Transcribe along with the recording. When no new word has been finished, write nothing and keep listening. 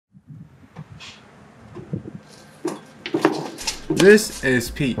This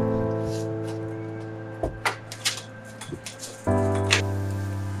is Pete.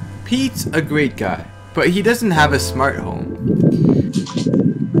 Pete's a great guy, but he doesn't have a smart home.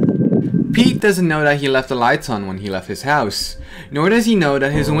 Pete doesn't know that he left the lights on when he left his house, nor does he know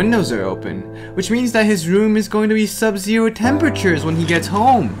that his windows are open, which means that his room is going to be sub-zero temperatures when he gets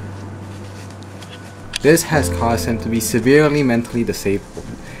home. This has caused him to be severely mentally disabled,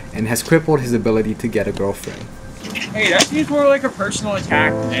 and has crippled his ability to get a girlfriend. Hey, that seems more like a personal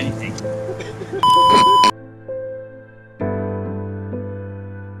attack than anything.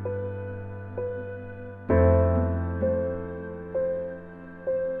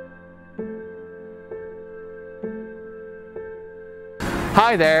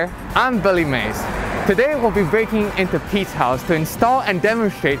 Hi there, I'm Billy Mays. Today we'll be breaking into Pete's house to install and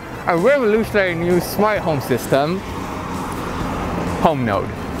demonstrate a revolutionary new smart home system, HomeNode.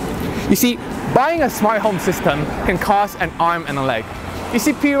 You see, buying a smart home system can cost an arm and a leg. You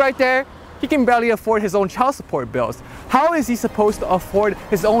see Pete right there? He can barely afford his own child support bills. How is he supposed to afford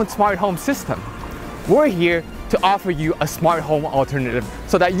his own smart home system? We're here to offer you a smart home alternative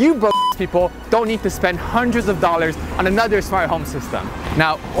so that you broke people don't need to spend hundreds of dollars on another smart home system.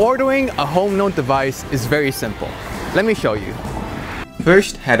 Now, ordering a HomeNode device is very simple. Let me show you.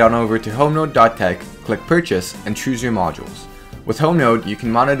 First, head on over to HomeNode.tech, click Purchase, and choose your modules. With HomeNode, you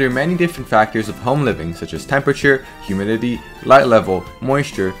can monitor many different factors of home living such as temperature, humidity, light level,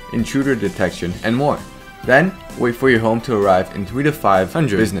 moisture, intruder detection, and more. Then, wait for your home to arrive in 300 to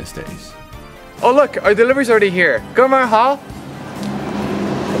 500 business days. Oh look, our delivery's already here. 哥们儿好。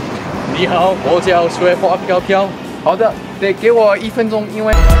你好，我叫水花飘飘。好的，得给我1分钟，因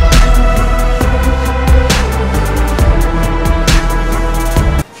为。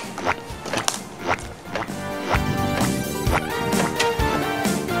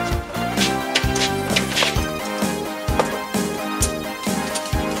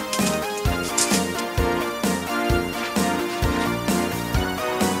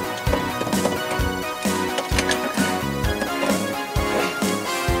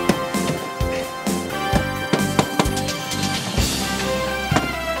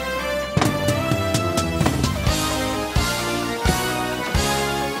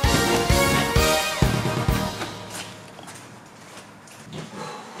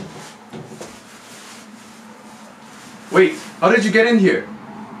Wait, how did you get in here?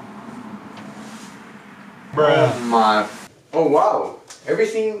 Bruh. Oh my. Oh wow,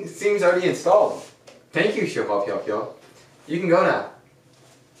 everything seems already installed. Thank you, Shamaluev. You can go now.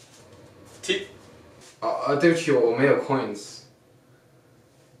 T. 对不起，我没有 coins.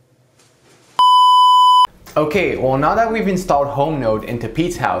 Okay, well now that we've installed HomeNode into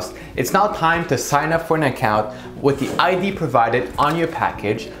Pete's house, it's now time to sign up for an account with the ID provided on your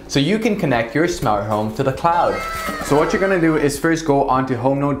package so you can connect your smart home to the cloud. So what you're going to do is first go onto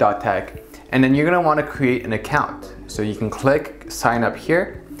HomeNode.tech, and then you're going to want to create an account. So you can click sign up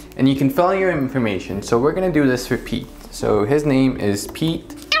here and you can fill in your information. So we're going to do this for Pete. So his name is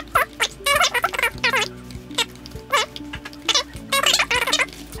Pete.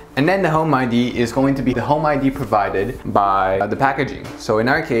 And then the home ID is going to be the home ID provided by the packaging. So in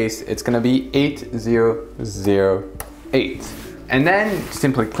our case, it's going to be 8008. And then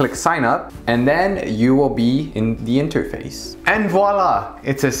simply click sign up, and then you will be in the interface. And voila,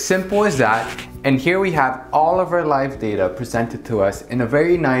 it's as simple as that. And here we have all of our live data presented to us in a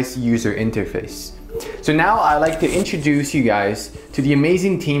very nice user interface. So now I'd like to introduce you guys to the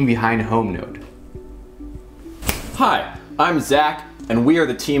amazing team behind HomeNode. Hi, I'm Zach, and we are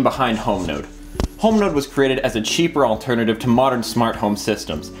the team behind HomeNode. HomeNode was created as a cheaper alternative to modern smart home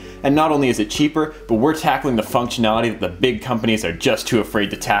systems. And not only is it cheaper, but we're tackling the functionality that the big companies are just too afraid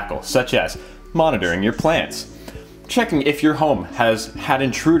to tackle, such as monitoring your plants, checking if your home has had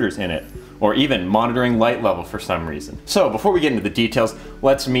intruders in it, or even monitoring light level for some reason. So before we get into the details,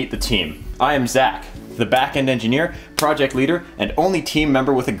 let's meet the team. I am Zach, the back-end engineer, project leader, and only team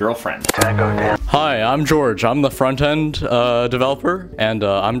member with a girlfriend. Hi, I'm George. I'm the front-end developer, and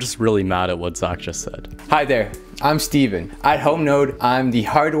I'm just really mad at what Zach just said. Hi there, I'm Steven. At HomeNode, I'm the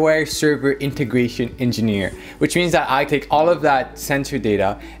hardware server integration engineer, which means that I take all of that sensor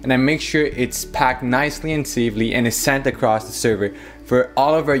data and I make sure it's packed nicely and safely and is sent across the server for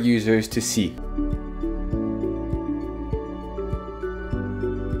all of our users to see.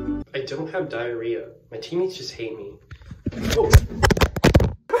 I don't have diarrhea. My teammates just hate me.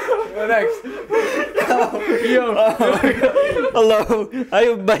 Next. Hello, I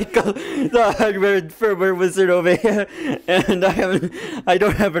am Michael, the hardware firmware wizard over here, and I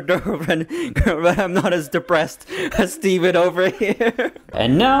don't have a girlfriend, but I'm not as depressed as Steven over here.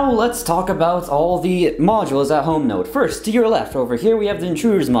 And now let's talk about all the modules at HomeNode. First, to your left over here, we have the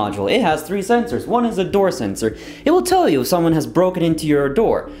intruders module. It has 3 sensors. One is a door sensor. It will tell you if someone has broken into your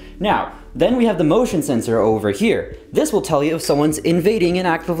door. Now, then we have the motion sensor over here. This will tell you if someone's invading and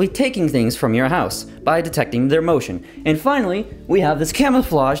actively taking things from your house by detecting their motion. And finally, we have this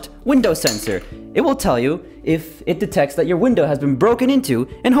camouflaged window sensor. It will tell you if it detects that your window has been broken into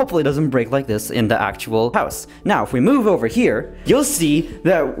and hopefully doesn't break like this in the actual house. Now, if we move over here, you'll see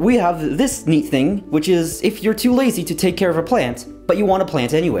that we have this neat thing, which is if you're too lazy to take care of a plant, but you want a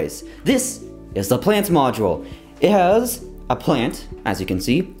plant anyways. This is the plant module. It has a plant, as you can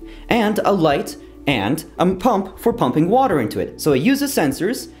see, and a light and a pump for pumping water into it. So it uses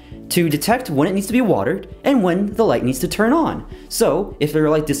sensors to detect when it needs to be watered and when the light needs to turn on. So if their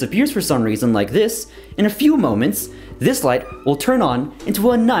light disappears for some reason like this, in a few moments, this light will turn on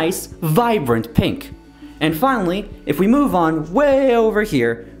into a nice, vibrant pink. And finally, if we move on way over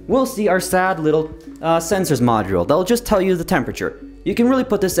here, we'll see our sad little sensors module. They'll just tell you the temperature. You can really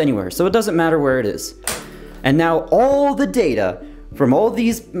put this anywhere, so it doesn't matter where it is. And now all the data from all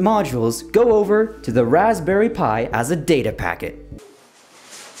these modules go over to the Raspberry Pi as a data packet.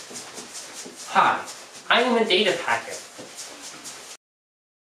 Hi, I am a data packet.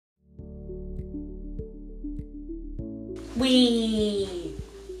 Whee!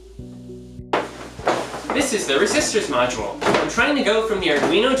 This is the resistors module. I'm trying to go from the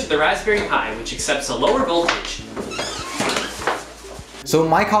Arduino to the Raspberry Pi, which accepts a lower voltage. So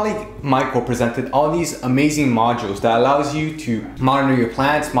my colleague Michael presented all these amazing modules that allows you to monitor your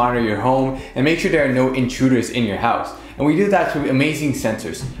plants, monitor your home, and make sure there are no intruders in your house. And we do that through amazing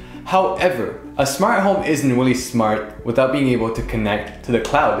sensors. However, a smart home isn't really smart without being able to connect to the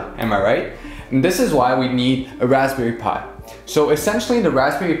cloud, am I right? And this is why we need a Raspberry Pi. So essentially the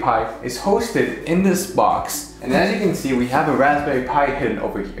Raspberry Pi is hosted in this box, and as you can see we have a Raspberry Pi hidden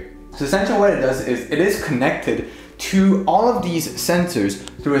over here. So essentially what it does is it is connected to all of these sensors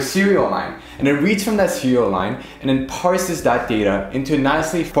through a serial line, and it reads from that serial line and then parses that data into a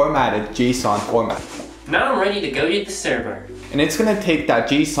nicely formatted JSON format. Now I'm ready to go to the server. And it's gonna take that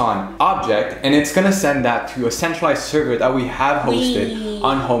JSON object and it's gonna send that to a centralized server that we have hosted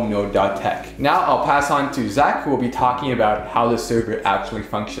on HomeNode.tech. Now I'll pass on to Zach, who will be talking about how the server actually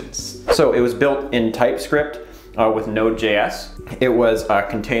functions. So it was built in TypeScript with Node.js. It was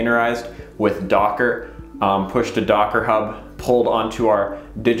containerized with Docker, pushed to Docker Hub, pulled onto our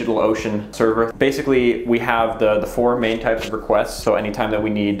DigitalOcean server. Basically, we have the 4 main types of requests. So anytime that we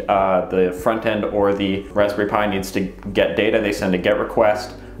need the front end or the Raspberry Pi needs to get data, they send a GET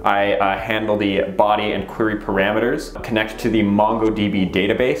request. I handle the body and query parameters, connect to the MongoDB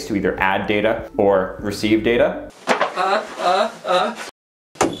database to either add data or receive data.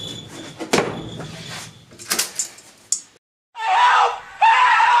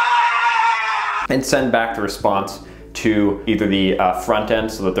 And send back the response to either the front end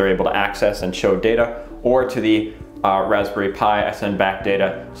so that they're able to access and show data, or to the Raspberry Pi, I send back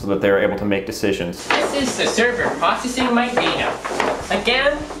data so that they're able to make decisions. This is the server processing my data.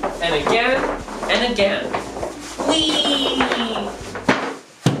 Again, and again, and again. Whee!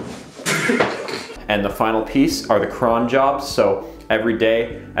 And the final piece are the cron jobs. So every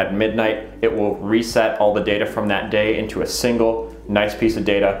day at midnight, it will reset all the data from that day into a single nice piece of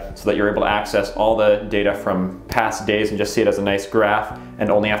data so that you're able to access all the data from past days and just see it as a nice graph and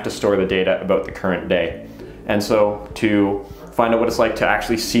only have to store the data about the current day. And so to find out what it's like to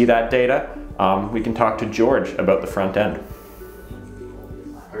actually see that data, we can talk to George about the front end.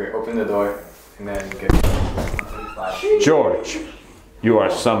 Okay, open the door and then get George, you are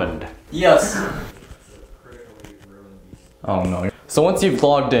summoned. Yes. Oh no. So once you've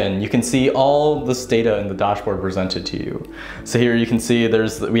logged in, you can see all this data in the dashboard presented to you. So here you can see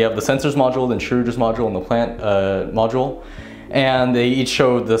we have the sensors module, the intruders module, and the plant module. And they each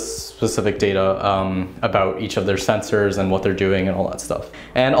show this specific data about each of their sensors and what they're doing and all that stuff.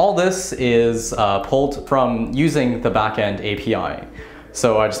 And all this is pulled from using the backend API.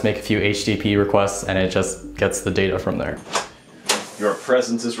 So I just make a few HTTP requests and it just gets the data from there. Your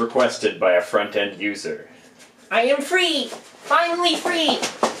presence is requested by a front-end user. I am free! Finally free!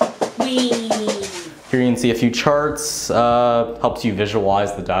 Whee! Here you can see a few charts, helps you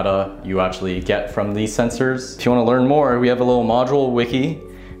visualize the data you actually get from these sensors. If you want to learn more, we have a little module wiki,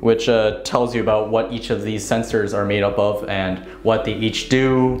 which tells you about what each of these sensors are made up of and what they each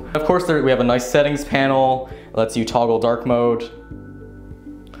do. Of course, we have a nice settings panel, lets you toggle dark mode.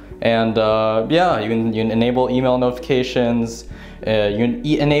 And yeah, you can enable email notifications. You can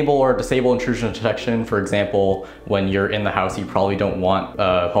enable or disable intrusion detection. For example, when you're in the house, you probably don't want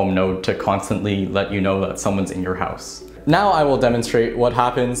HomeNode to constantly let you know that someone's in your house. Now I will demonstrate what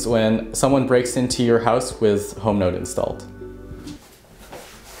happens when someone breaks into your house with HomeNode installed.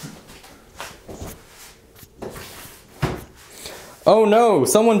 Oh no,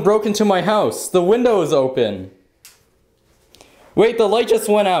 someone broke into my house. The window is open. Wait, the light just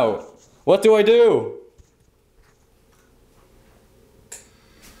went out. What do I do?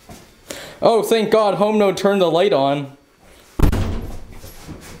 Oh, thank God, HomeNode turned the light on.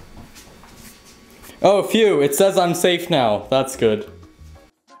 Oh, phew, it says I'm safe now. That's good.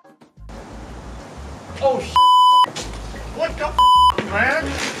 Oh, what the man?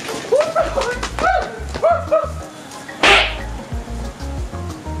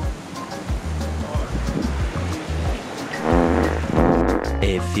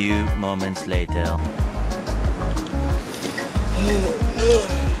 A few moments later.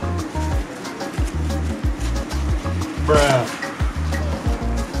 Bruh.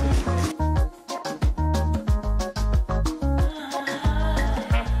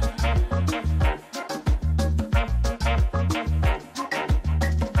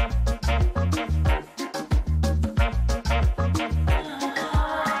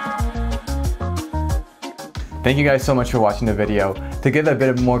 Thank you guys so much for watching the video. To give a bit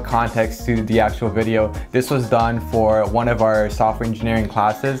of more context to the actual video, this was done for one of our software engineering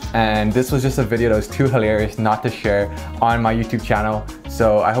classes, and this was just a video that was too hilarious not to share on my YouTube channel.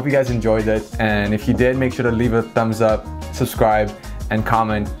 So I hope you guys enjoyed it, and if you did, make sure to leave a thumbs up, subscribe, and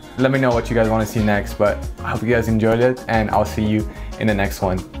comment. Let me know what you guys want to see next, but I hope you guys enjoyed it, and I'll see you in the next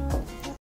one.